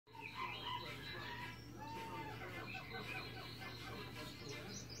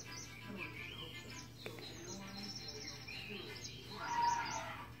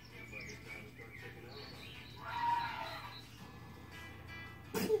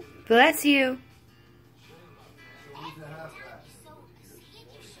Bless you.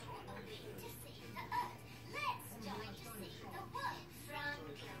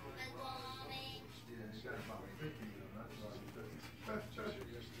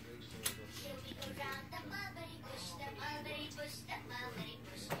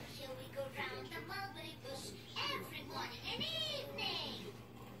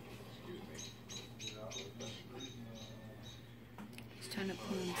 He's trying to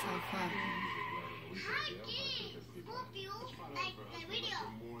pull himself up. Hi kids! Hope you like the video.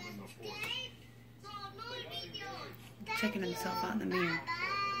 Subscribe for more videos. Checking himself out in the mirror.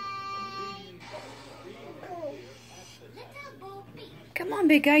 Come on,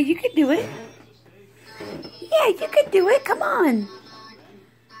 big guy. You can do it. Yeah, you can do it. Come on.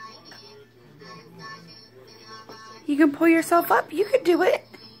 You can pull yourself up. You can do it.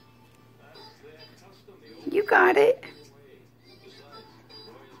 You got it.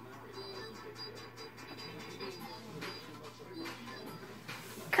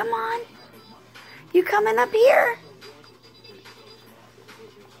 Come on. You coming up here?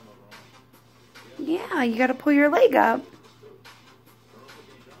 Yeah, you got to pull your leg up.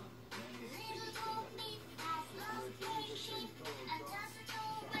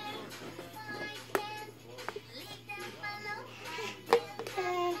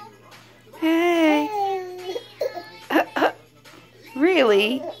 Hey.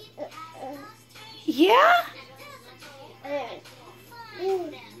 Really? Yeah?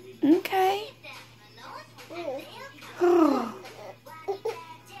 Okay. You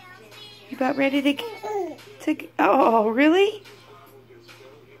about ready to oh, really?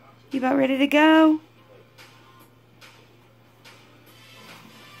 You about ready to go?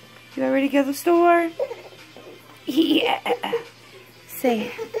 You about ready to go to the store? Yeah.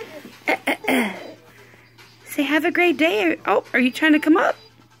 Say, say have a great day. Oh, are you trying to come up?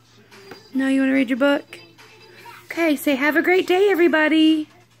 No, you want to read your book? Okay, say have a great day, everybody.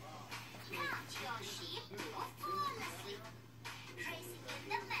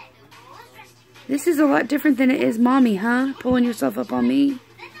 This is a lot different than it is mommy, huh? Pulling yourself up on me.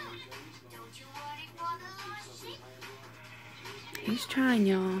 He's trying,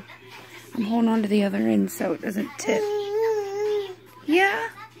 y'all. I'm holding on to the other end so it doesn't tip. Yeah?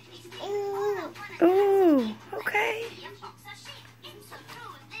 Oh, okay.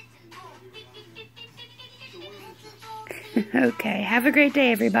 Okay, have a great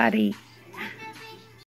day, everybody.